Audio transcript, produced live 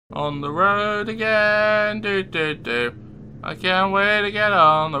On the road again, do do do. I can't wait to get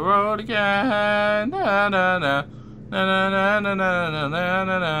on the road again. Na na na. Na na na na na na na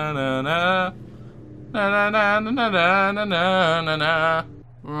na na na. Na na na na na na na na na.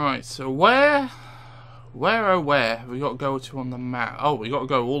 Right, so where have we got to go to on the map? Oh, we got to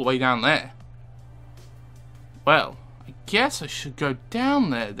go all the way down there. Well, I guess I should go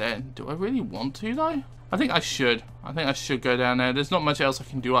down there then. Do I really want to though? I think I should. I think I should go down there. There's not much else I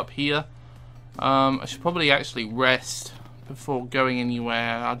can do up here. I should probably actually rest before going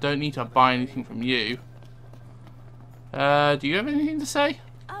anywhere. I don't need to buy anything from you. Do you have anything to say?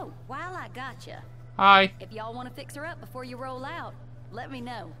 Oh, while I gotcha. Hi. If y'all want to fix her up before you roll out, let me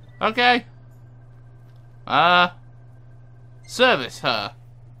know. Okay. Service her.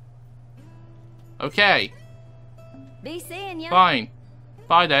 Okay. Be seeing ya. Fine.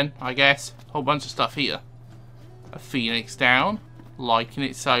 Bye then, I guess. Whole bunch of stuff here. A phoenix down. Liking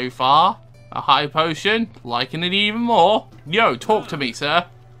it so far. A high potion. Liking it even more. Yo, talk to me, sir.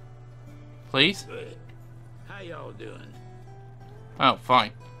 Please. Good. How y'all doing? Oh,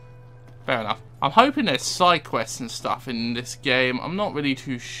 fine. Fair enough. I'm hoping there's side quests and stuff in this game. I'm not really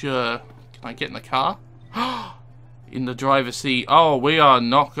too sure. Can I get in the car? In the driver's seat. Oh, we are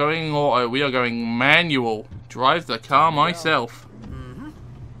not going auto. We are going manual. Drive the car myself.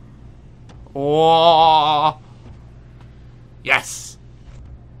 Oh, yes.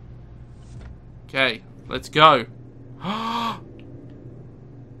 Okay, let's go. I'm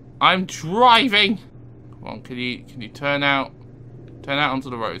driving. Come on, can you turn out onto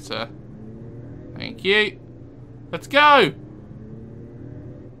the road, sir? Thank you. Let's go.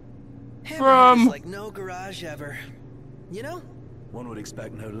 From like no garage ever. You know? One would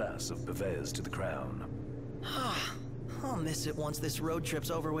expect no less of purveyors to the crown. I'll miss it once this road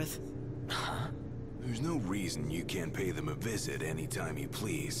trip's over with. There's no reason you can't pay them a visit anytime you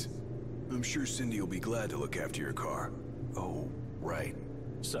please. I'm sure Cindy will be glad to look after your car. Oh, right.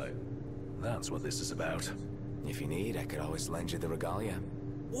 So, that's what this is about. If you need, I could always lend you the regalia.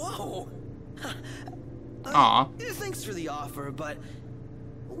 Whoa! Aw. Thanks for the offer, but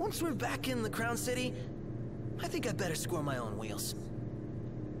once we're back in the Crown City, I think I'd better score my own wheels.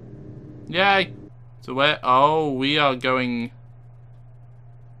 Yay. So where? Oh, we are going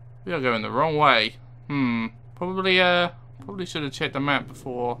the wrong way. Probably should have checked the map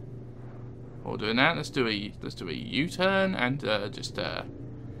before doing that. Let's do a U-turn and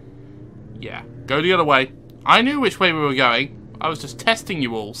yeah, go the other way. I knew which way we were going. I was just testing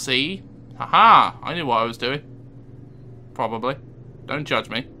you all, see? Haha, I knew what I was doing. Probably. Don't judge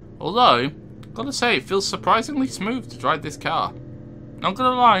me. Although, gotta say, it feels surprisingly smooth to drive this car. Not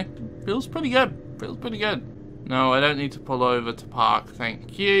gonna lie, feels pretty good. Feels pretty good. No, I don't need to pull over to park,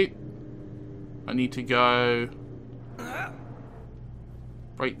 thank you. I need to go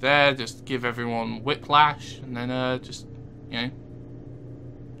right there, just give everyone whiplash, and then just, you know,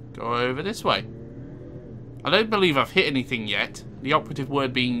 go over this way. I don't believe I've hit anything yet, the operative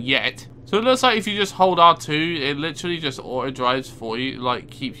word being yet. So it looks like if you just hold R2, it literally just auto-drives for you, like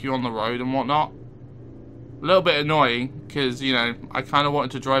keeps you on the road and whatnot. A little bit annoying, because, you know, I kind of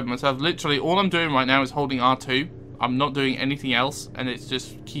wanted to drive myself. Literally, all I'm doing right now is holding R2. I'm not doing anything else, and it's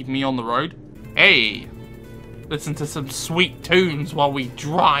just keeping me on the road. Hey! Listen to some sweet tunes while we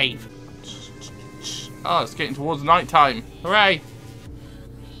drive. Oh, it's getting towards night time. Hooray!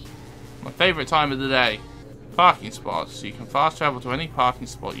 My favourite time of the day. Parking spots. So you can fast travel to any parking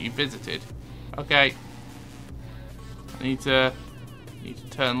spot you visited. Okay. I need to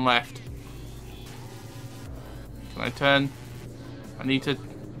turn left. Can I turn? I need to.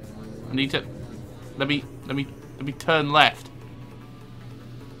 Let me turn left.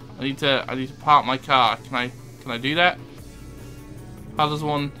 I need to park my car. Can I do that? How does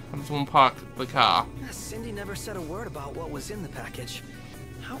one park the car? Cindy never said a word about what was in the package.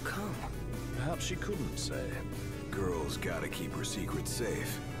 How come? Perhaps she couldn't say. Girl's gotta keep her secrets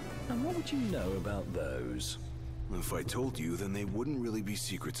safe. And what would you know about those? If I told you, then they wouldn't really be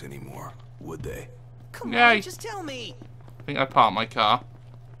secrets anymore, would they? Come Yay. on, just tell me. I think I parked my car.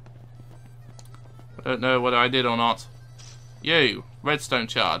 I don't know whether I did or not. You, redstone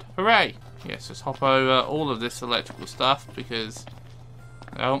shard. Hooray! Yes, just hop over all of this electrical stuff because...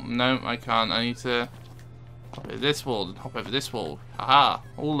 Oh, no, I can't. I need to hop over this wall and hop over this wall. Haha!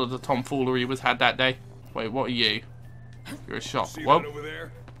 All of the tomfoolery was had that day. Wait, what are you? You're a shop. See Whoa. that over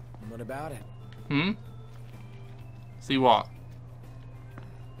there? What about it? See what?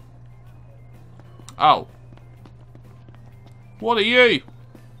 Oh. What are you?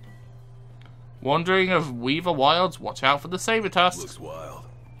 Wandering of Weaver Wilds, watch out for the saber tusk. Looks wild.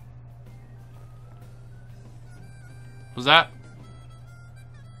 Was that?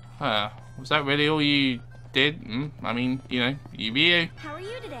 Was that really all you did? I mean, you know, you be you. How are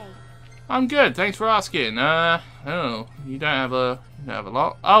you today? I'm good, thanks for asking. Oh, you don't have a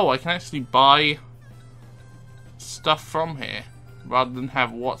lot. Oh, I can actually buy stuff from here rather than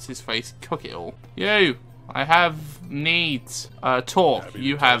have what's his face cook it all. You, I have needs. Talk.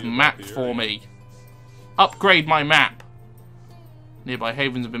 You have map for me. Upgrade my map. Nearby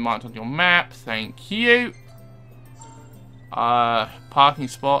havens have been marked on your map. Thank you. Parking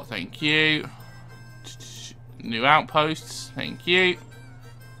spot. Thank you. New outposts. Thank you.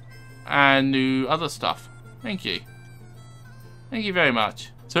 And new other stuff. Thank you. Thank you very much.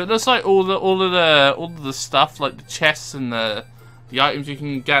 So it looks like all of the stuff, like the chests and the items you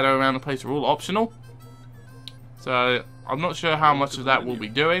can gather around the place, are all optional. So I'm not sure how much of that we'll be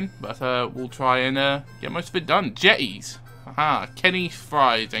doing, but we'll try and get most of it done. Jetties. Aha. Kenny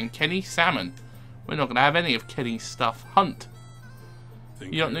fries and Kenny salmon. We're not gonna have any of Kenny's stuff. Hunt.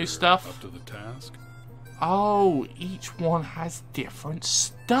 You got new stuff? Up to the task? Oh, each one has different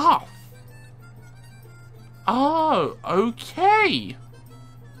stuff. Oh, okay.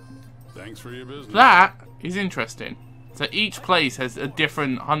 Thanks for your business. That is interesting. So each place has a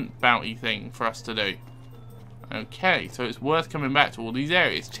different hunt bounty thing for us to do. Okay, so it's worth coming back to all these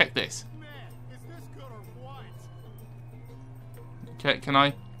areas. Check this. Okay, can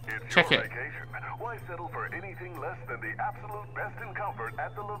I check it? Why settle for anything less than the absolute best in comfort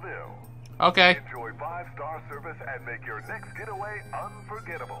at the LaVille? Okay. Enjoy 5-star service and make your next getaway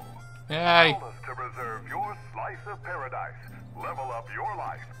unforgettable. Yay. Call us to reserve your slice of paradise. Level up your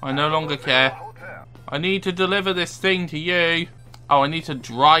life. I no longer care. Hotel. I need to deliver this thing to you. Oh, I need to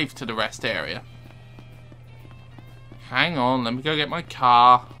drive to the rest area. Hang on, let me go get my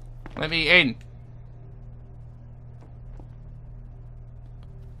car. Let me in.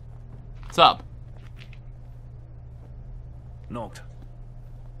 What's up? Noct.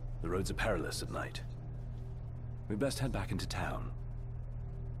 The roads are perilous at night. We best head back into town.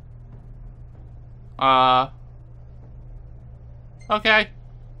 Okay.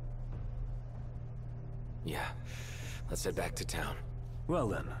 Yeah, let's head back to town. Well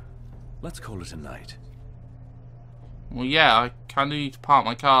then, let's call it a night. Well, yeah, I kind of need to park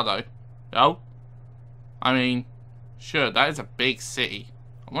my car, though. Oh? I mean, sure, that is a big city.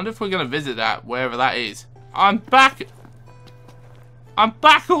 I wonder if we're going to visit that, wherever that is. I'm back! I'm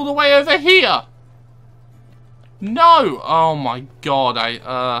back all the way over here! No! Oh my god,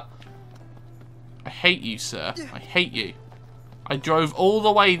 I hate you, sir. I hate you. I drove all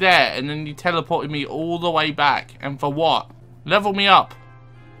the way there, and then you teleported me all the way back. And for what? Level me up.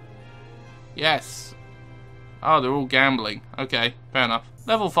 Yes. Oh, they're all gambling. Okay, fair enough.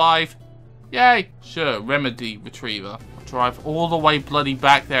 Level 5. Yay! Sure, remedy retriever. I'll drive all the way bloody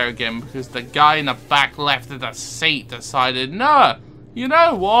back there again because the guy in the back left of the seat decided, no, you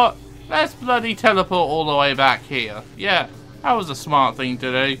know what? Let's bloody teleport all the way back here. Yeah, that was a smart thing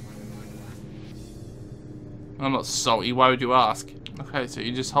to do. I'm not salty, why would you ask? Okay, so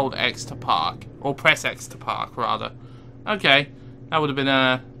you just hold X to park. Or press X to park, rather. Okay, that would have been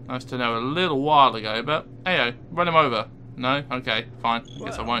nice to know a little while ago, but hey, run him over. No? Okay, fine. I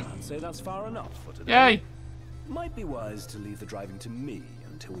guess I won't. I'd say that's far enough for today. Yay! Might be wise to leave the driving to me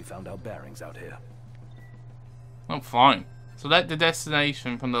until we found our bearings out here. Oh, fine. Select the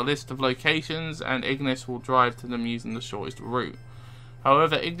destination from the list of locations, and Ignis will drive to them using the shortest route.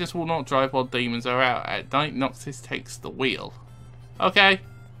 However, Ignis will not drive while demons are out. At night, Noctis takes the wheel. Okay.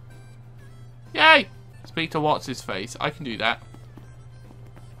 Yay! Speak to What's-His-Face. I can do that.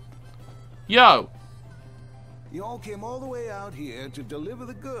 Yo! You all came all the way out here to deliver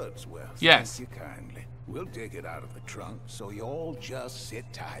the goods. Well, yes. thank you kindly. We'll take it out of the trunk, so you all just sit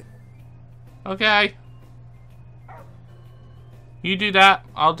tight. Okay. You do that.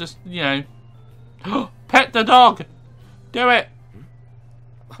 I'll just, you know... Pet the dog! Do it!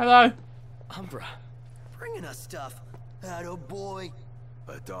 Hello? Umbra. Bringing us stuff. Atta boy.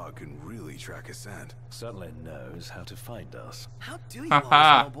 A dog can really track a scent. Certainly knows how to find us. How do you always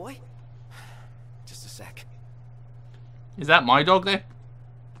know, boy? Just a sec. Is that my dog there?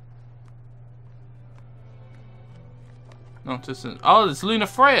 No, just oh, it's Luna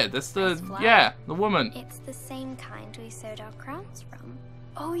Freya. That's the yeah, the woman. It's the same kind we sewed our crowns from.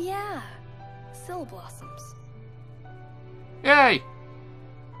 Oh yeah, Syl blossoms. Yay!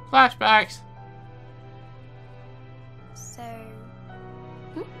 Flashbacks. So,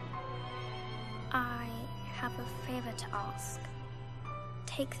 I have a favor to ask.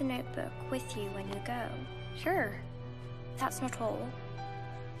 Take the notebook with you when you go. Sure. That's not all.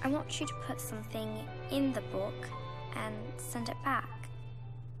 I want you to put something in the book and send it back.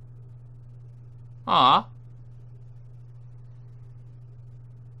 Ah.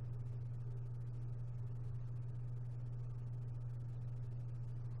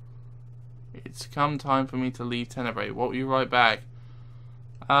 It's come time for me to leave Tenebrae. What will you write back?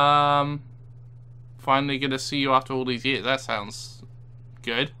 Finally gonna see you after all these years. That sounds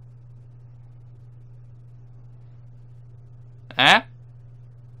good. Eh?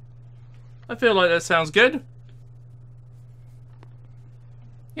 I feel like that sounds good.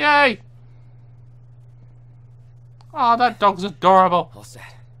 Yay! Oh, that dog's adorable. All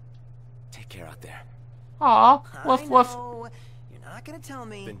set. Take care out there. Aw, woof woof. know. You're not gonna tell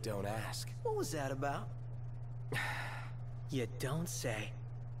me. Then don't ask. What was that about? You don't say.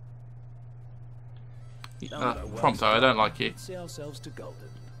 Prompto, I don't like you. See ourselves to Golden.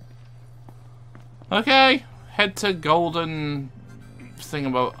 Okay, head to Golden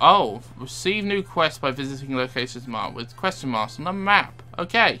thingamabob. Oh, receive new quest by visiting locations marked with question marks on the map.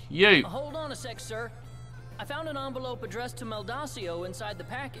 Okay, you. Hold on a sec, sir. I found an envelope addressed to Meldacio inside the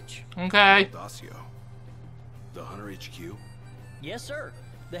package. Okay. Meldacio. The Hunter HQ? Yes, sir.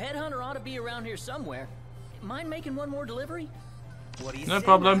 The headhunter ought to be around here somewhere. Mind making one more delivery? What do you No say,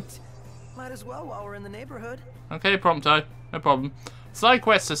 problem. Nut? Might as well while we're in the neighborhood. Okay, Prompto. No problem. Side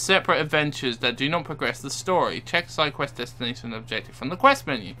quests are separate adventures that do not progress the story. Check side quest destination and objective from the quest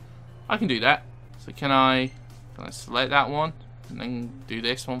menu. I can do that. So can I select that one and then do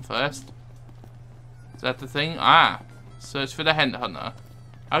this one first? Is that the thing? Ah, search for the headhunter.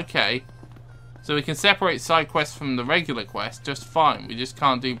 Okay. So we can separate side quests from the regular quest just fine. We just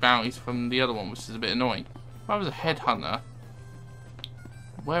can't do bounties from the other one, which is a bit annoying. If I was a headhunter,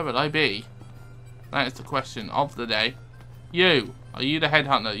 where would I be? That is the question of the day. You. Are you the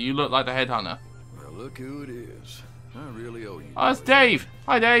headhunter? You look like the headhunter. Well, look who it is. I really owe you. Oh, it's Dave.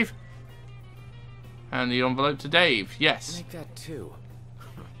 Hi, Dave. And the envelope to Dave. Yes. Make that 2.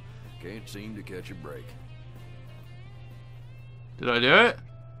 Can't seem to catch a break. Did I do it?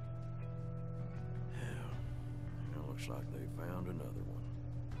 Yeah. It looks like they found another one.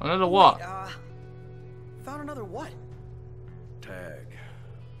 Another what? Wait, found another what? Tag.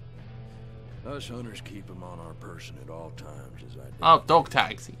 Us hunters keep them on our person at all times, as I did. Oh, dog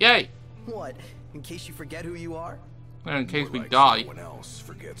tags. Yay. What? In case you forget who you are? Well, in case More we like die. someone else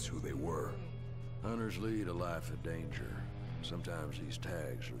forgets who they were. Hunters lead a life of danger. Sometimes these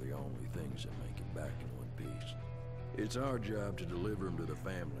tags are the only things that make it back in one piece. It's our job to deliver them to the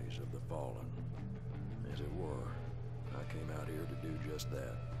families of the fallen. As it were, I came out here to do just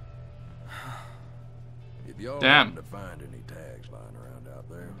that. If y'all happen to find any tags lying around out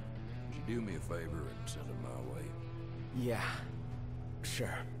there, would you do me a favor and send them my way? Yeah,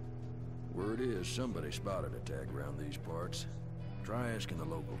 sure. Word is somebody spotted a tag around these parts. Try asking the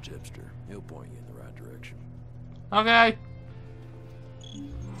local tipster. He'll point you in the right direction. Okay.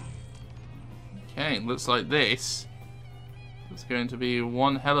 Okay, looks like this is going to be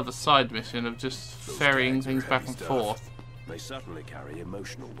one hell of a side mission of just ferrying things back and forth. They certainly carry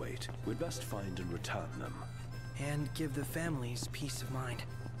emotional weight. We'd best find and return them. And give the families peace of mind.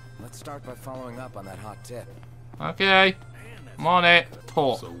 Let's start by following up on that hot tip. Okay. I'm on it.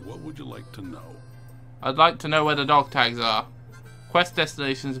 Talk. So what would you like to know? I'd like to know where the dog tags are. Quest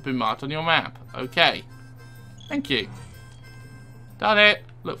destinations have been marked on your map. Okay. Thank you. Done it.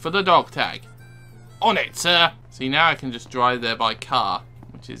 Look for the dog tag. On it, sir. See, now I can just drive there by car,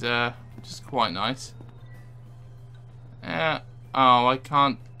 which is quite nice. Oh, I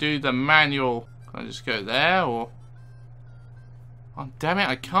can't do the manual. Can I just go there, or? Oh, damn it,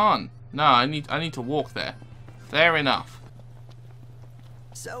 I can't. No, I need to walk there. Fair enough.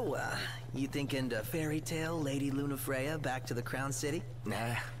 So, you thinking to fairy tale Lady Lunafreya back to the Crown City?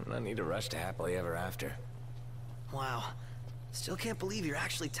 Nah, no need to rush to happily ever after. Wow. Still can't believe you're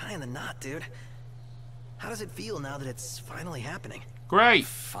actually tying the knot, dude. How does it feel now that it's finally happening? Great.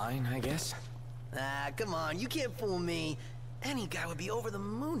 Fine, I guess. Ah, come on, you can't fool me. Any guy would be over the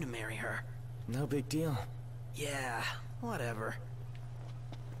moon to marry her. No big deal. Yeah, whatever.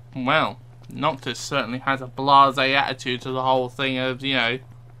 Well, Noctis certainly has a blasé attitude to the whole thing of, you know,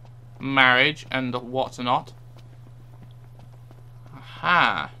 marriage and whatnot.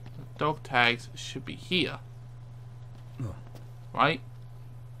 Aha. The dog tags should be here. Right?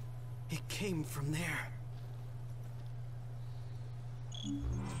 It came from there.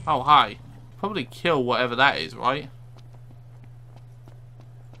 Oh, hi. Probably kill whatever that is, right?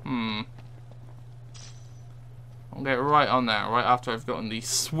 I'll get right on that, right after I've gotten these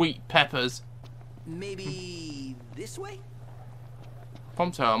sweet peppers. Maybe this way?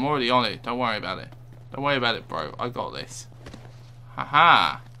 Prompto, I'm already on it. Don't worry about it. Don't worry about it, bro. I got this.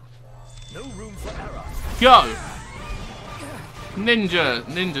 Haha. No room for error. Go!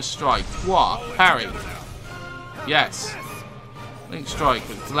 Ninja strike. What? Parry. Yes. Link strike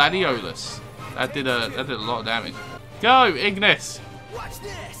with Gladiolus. That did a lot of damage. Go, Ignis. Watch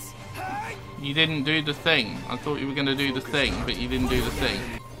this. You didn't do the thing. I thought you were going to do the thing, but you didn't do the thing.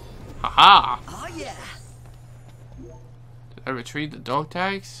 Haha! Oh yeah. Did I retrieve the dog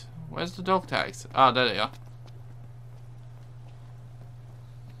tags? Where's the dog tags? Ah, there they are.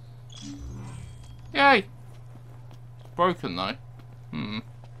 Yay! It's broken though.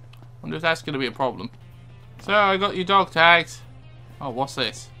 Wonder if that's going to be a problem. So, I got your dog tags. Oh, what's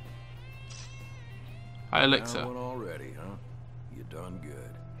this? Hi, Elixir. Found one already, huh? You done good.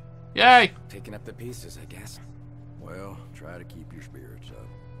 Yay! Picking up the pieces, I guess. Well, try to keep your spirits up.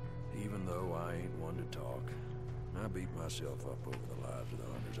 Even though I ain't one to talk, I beat myself up over the lives of the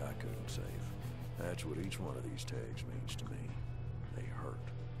hunters I couldn't save. That's what each one of these tags means to me. They hurt.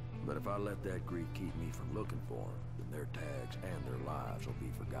 But if I let that grief keep me from looking for them, then their tags and their lives will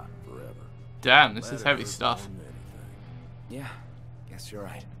be forgotten forever. Damn, this is heavy stuff. Yeah, guess you're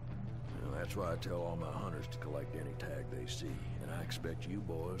right. Well, that's why I tell all my hunters to collect any tag they see, and I expect you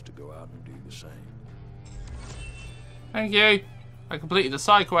boys to go out and do the same. Thank you. I completed the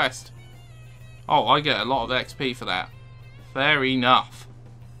side quest. Oh, I get a lot of XP for that. Fair enough.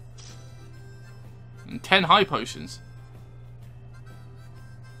 And 10 high potions.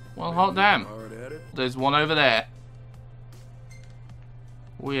 Well, hot damn. There's one over there.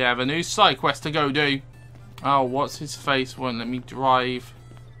 We have a new side quest to go do. Oh, what's his face? Won't let me drive.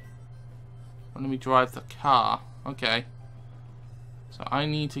 Won't let me drive the car. Okay. So I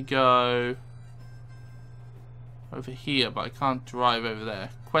need to go over here, but I can't drive over there.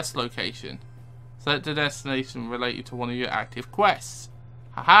 Quest location. Select the destination related to one of your active quests.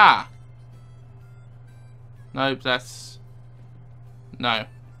 Haha! Nope, that's... No.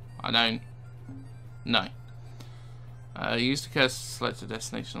 I don't... No. Use the cursor to select a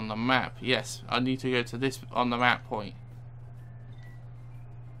destination on the map. Yes, I need to go to this on the map point.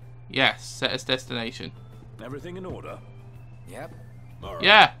 Yes, set as destination. Everything in order? Yep. All right.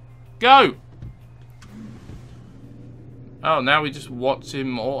 Yeah! Go! Oh, now we just watch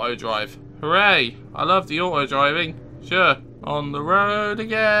him auto drive. Hooray! I love the auto driving. Sure. On the road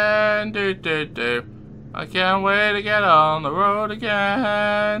again. Do do do. I can't wait to get on the road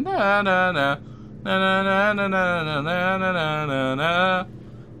again. Na na na. Na na na na na na na na na na.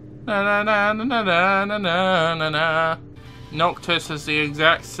 Na na na na na na na na na. Noctis has the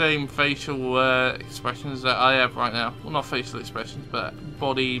exact same facial expressions that I have right now. Well, not facial expressions, but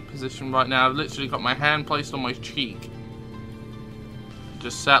body position right now. I've literally got my hand placed on my cheek.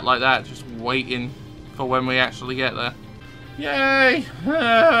 Just sat like that, just waiting for when we actually get there. Yay!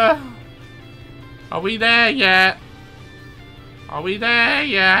 Are we there yet? Are we there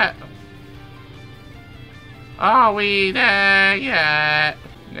yet? Are we there yet?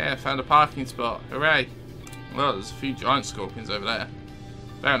 Yeah, found a parking spot. Hooray. Well, there's a few giant scorpions over there.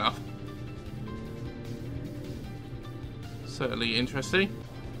 Fair enough. Certainly interesting.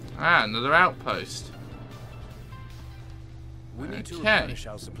 Ah, another outpost. We need to replenish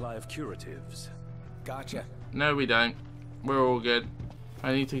our supply of curatives. Gotcha. No, we don't. We're all good.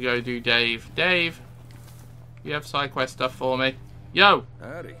 I need to go do Dave. Dave, you have side quest stuff for me? Yo!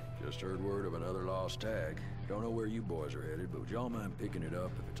 Howdy. Just heard word of another lost tag. Don't know where you boys are headed, but would y'all mind picking it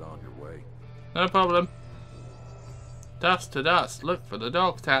up if it's on your way? No problem. Dust to dust. Look for the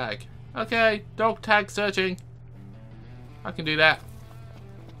dog tag. Okay, dog tag searching. I can do that.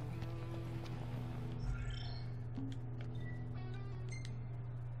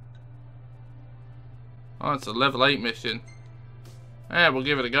 Oh, it's a level 8 mission. Yeah, we'll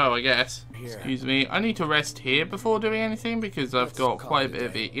give it a go, I guess. Excuse me. I need to rest here before doing anything because I've got quite a bit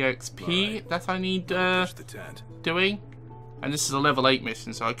of EXP that I need doing. And this is a level 8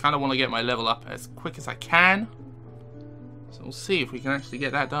 mission, so I kind of want to get my level up as quick as I can. So we'll see if we can actually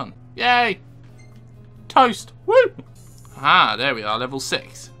get that done. Yay! Toast! Woo! Ah, there we are, level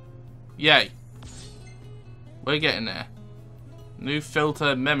 6. Yay. We're getting there. New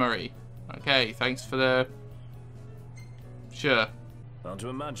filter memory. Okay, thanks for the... Sure. Hard to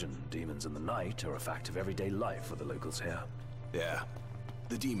imagine demons in the night are a fact of everyday life for the locals here. Yeah,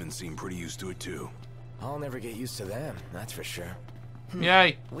 the demons seem pretty used to it too. I'll never get used to them, that's for sure.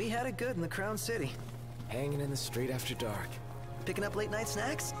 Yay. We had it good in the Crown City. Hanging in the street after dark. Picking up late night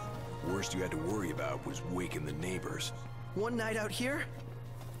snacks? Worst you had to worry about was waking the neighbors. One night out here,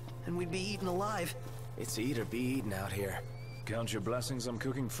 and we'd be eaten alive. It's eat or be eaten out here. Count your blessings I'm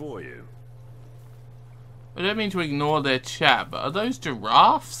cooking for you. I don't mean to ignore their chat, but are those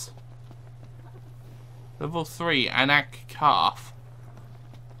giraffes? Level 3, Anak Calf.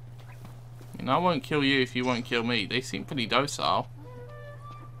 I mean, I won't kill you if you won't kill me. They seem pretty docile.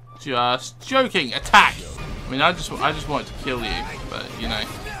 Just joking. Attack! I mean, I just wanted to kill you, but you know.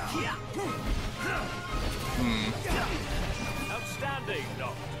 Outstanding,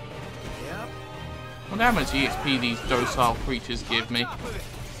 Doc. Yep. wonder how much EXP these docile creatures give me.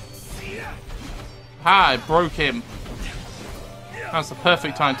 Ha! I broke him. That's the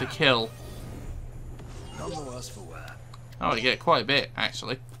perfect time to kill. Oh, I get quite a bit,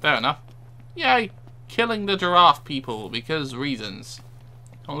 actually. Fair enough. Yay! Killing the giraffe people, because reasons.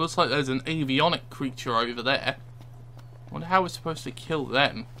 Oh, looks like there's an avionic creature over there. Wonder how we're supposed to kill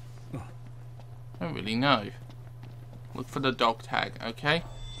them. I don't really know. Look for the dog tag, okay?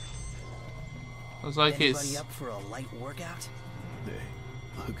 Looks like Anybody it's... up for a light workout? Hey,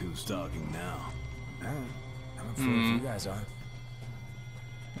 look who's talking now. I'm up for if you guys are.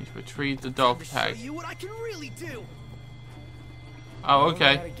 He's retrieved the dog tag. Show you what I can really do. Oh, okay.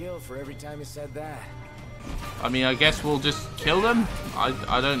 I got a guild for every time you said that. I mean, I guess we'll just kill them?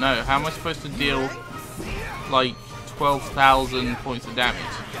 I don't know. How am I supposed to deal, like, 12,000 points of damage?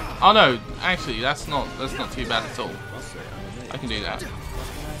 Oh, no. Actually, that's not too bad at all. I can do that.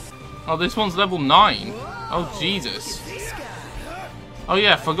 Oh, this one's level 9. Oh, Jesus. Oh,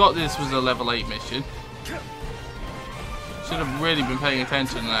 yeah. Forgot this was a level 8 mission. Should have really been paying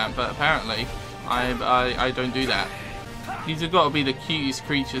attention to that, but apparently I don't do that. These have got to be the cutest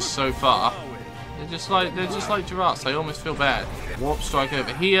creatures so far. They're just like giraffes. I almost feel bad. Warp strike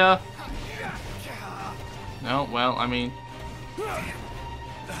over here. No, well, I mean, they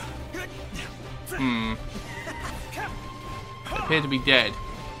appear to be dead.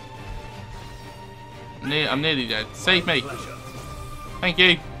 I'm nearly dead. Save me. Thank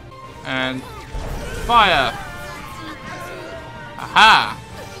you. And fire. Aha!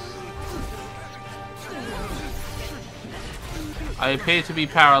 I appear to be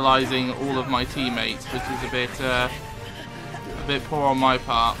paralyzing all of my teammates, which is a bit poor on my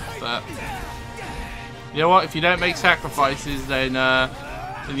part. But you know what? If you don't make sacrifices, then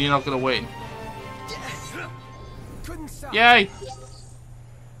you're not gonna win. Yay!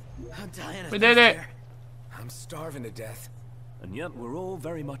 We did it! I'm starving to death. And yet we're all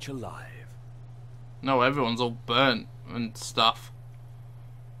very much alive. No, everyone's all burnt and stuff.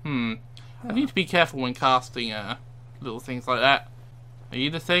 I need to be careful when casting little things like that. Are you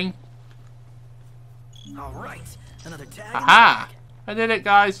the thing? Alright, another tag. Aha! I did it,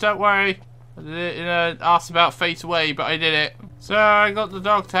 guys, don't worry. I did it in an ask about face away, but I did it. So, I got the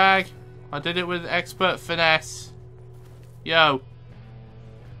dog tag. I did it with expert finesse. Yo.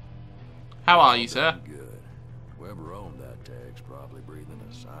 How are you, sir? Good. Whoever owned that tag's probably breathing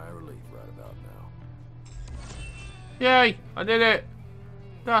a sigh of relief right about now. Yay! I did it!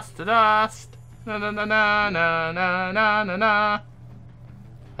 Dust to dust! Na na na na na na na na na!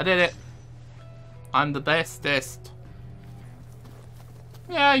 I did it! I'm the bestest!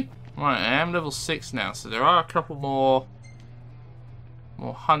 Yay! Right, I am level 6 now, so there are a couple more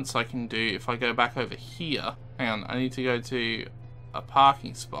hunts I can do if I go back over here. Hang on, I need to go to a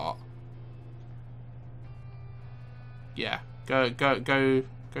parking spot. Yeah, go to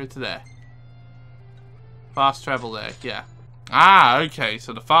there. Fast travel there, yeah. Ah, okay,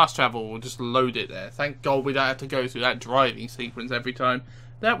 so the fast travel will just load it there. Thank God we don't have to go through that driving sequence every time.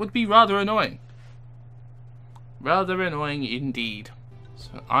 That would be rather annoying. Rather annoying indeed.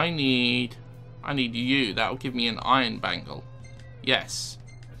 So I need you. That will give me an iron bangle. Yes.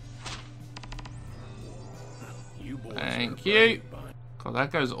 Thank you. God,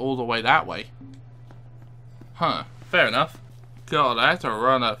 that goes all the way that way. Huh, fair enough. God, I have to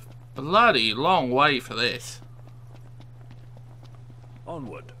run a bloody long way for this.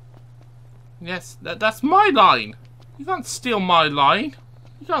 Onward. Yes, that's my line. You can't steal my line.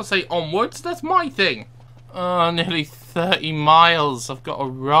 You can't say onwards, that's my thing. Oh, nearly 30 miles I've got to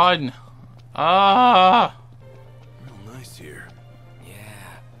run. Ah. Real nice here.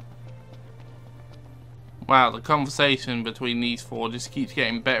 Yeah. Wow, the conversation between these four just keeps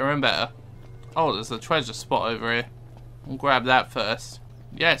getting better and better. Oh, there's a treasure spot over here. I'll grab that first.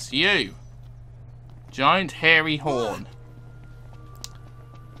 Yes, you. Giant hairy horn.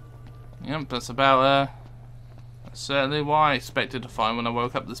 Yep, that's about certainly what I expected to find when I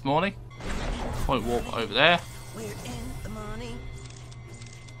woke up this morning. Point warp over there.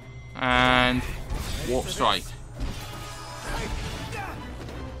 And warp strike.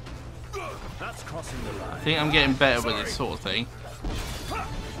 That's crossing the line. I think I'm getting better with this sort of thing.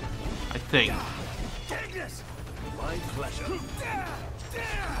 I think. My pleasure.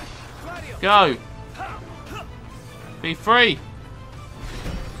 Go! Be free!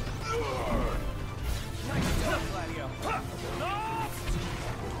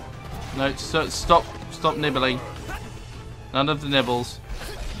 No, stop nibbling. None of the nibbles.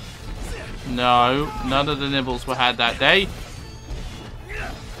 No, none of the nibbles were had that day.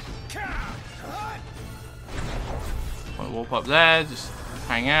 Point warp up there, just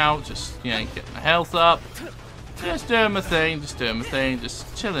hang out, just, you know, get my health up. Just doing my thing, just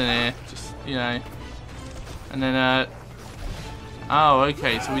chilling here, just, you know. And then, oh,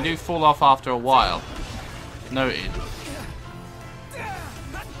 okay, so we do fall off after a while. Noted.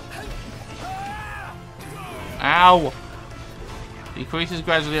 Ow! Decreases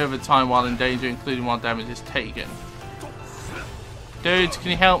gradually over time while in danger, including while damage is taken. Dudes, can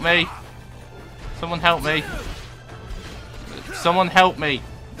you help me? Someone help me. Someone help me.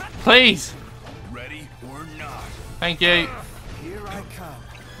 Please! Ready or not? Thank you. Here I come.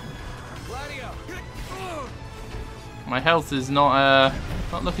 My health is not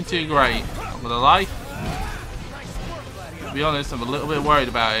looking too great. Not gonna lie. To be honest, I'm a little bit worried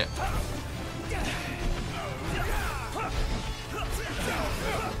about it.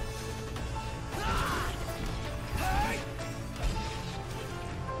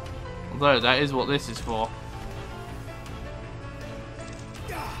 Although that is what this is for.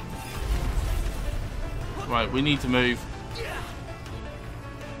 Right, we need to move.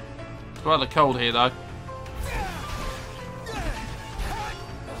 It's rather cold here though.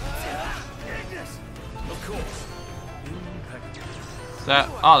 That,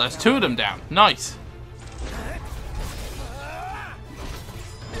 oh, there's two of them down. Nice.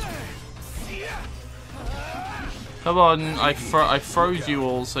 Come on, I froze you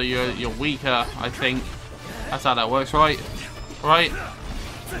all, so you're weaker. I think that's how that works, right? Right?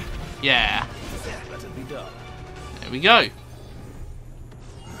 Yeah. There we go.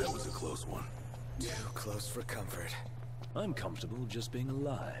 That was a close one. Too close for comfort. I'm comfortable just being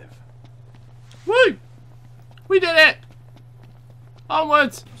alive. Woo! We did it!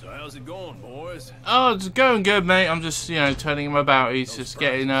 Onwards! So how's it going, boys? Oh, it's going good, mate. I'm just, you know, turning him about. He's just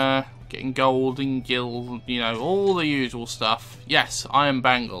getting gold and gil, you know, all the usual stuff. Yes, Iron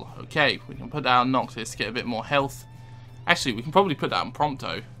Bangle. Okay, we can put that on Noctis to get a bit more health. Actually, we can probably put that on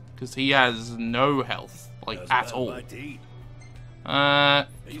Prompto, because he has no health, like, at all. Can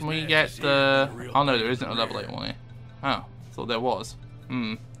we get the... Oh, no, there isn't a level 8 one here. Oh, thought there was.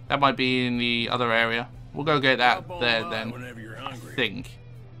 That might be in the other area. We'll go get that there then.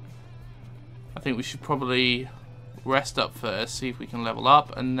 I think we should probably rest up first, see if we can level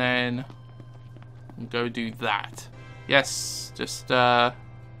up, and then go do that. Yes, just yeah,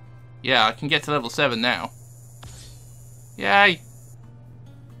 I can get to level 7 now. Yay!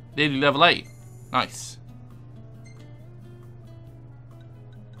 Nearly level 8. Nice.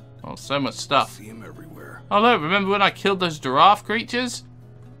 Oh, so much stuff. See him everywhere. Oh look, remember when I killed those giraffe creatures?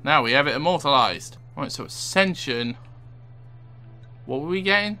 Now we have it immortalized. Right, so Ascension. What were we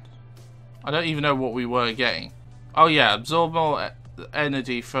getting? I don't even know what we were getting. Oh yeah, absorb more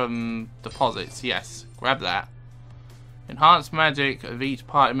energy from deposits. Yes, grab that. Enhance magic of each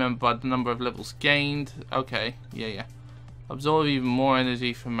party member by the number of levels gained. Okay, yeah. Absorb even more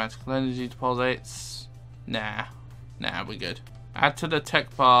energy from magical energy deposits. Nah, we're good. Add to the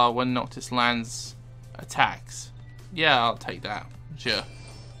tech bar when Noctis lands attacks. Yeah, I'll take that. Sure.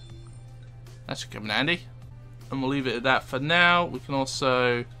 That should come in handy. And we'll leave it at that for now. We can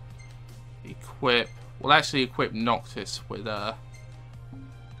also equip... We'll actually equip Noctis with the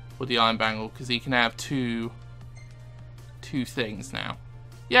Iron Bangle, because he can have two things now.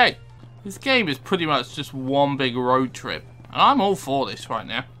 Yay! This game is pretty much just one big road trip. And I'm all for this right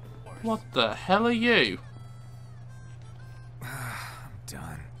now. What the hell are you? I'm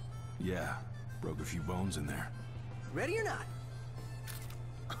done. Yeah, broke a few bones in there. Ready or not?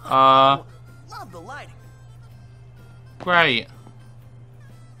 Love the lighting. Great.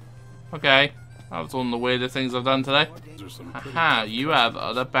 Okay. That was one of the weirder things I've done today. Haha, you have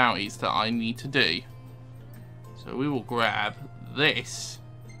other bounties that I need to do. So we will grab this.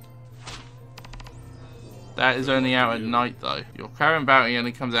 That is only out at night though. Your current bounty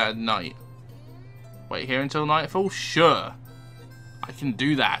only comes out at night. Wait here until nightfall? Sure. I can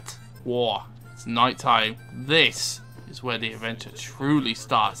do that. Whoa. It's nighttime. This is where the adventure truly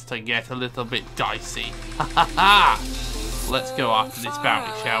starts to get a little bit dicey. Ha ha ha! Let's go after this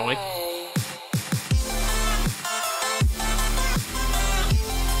bounty, shall we?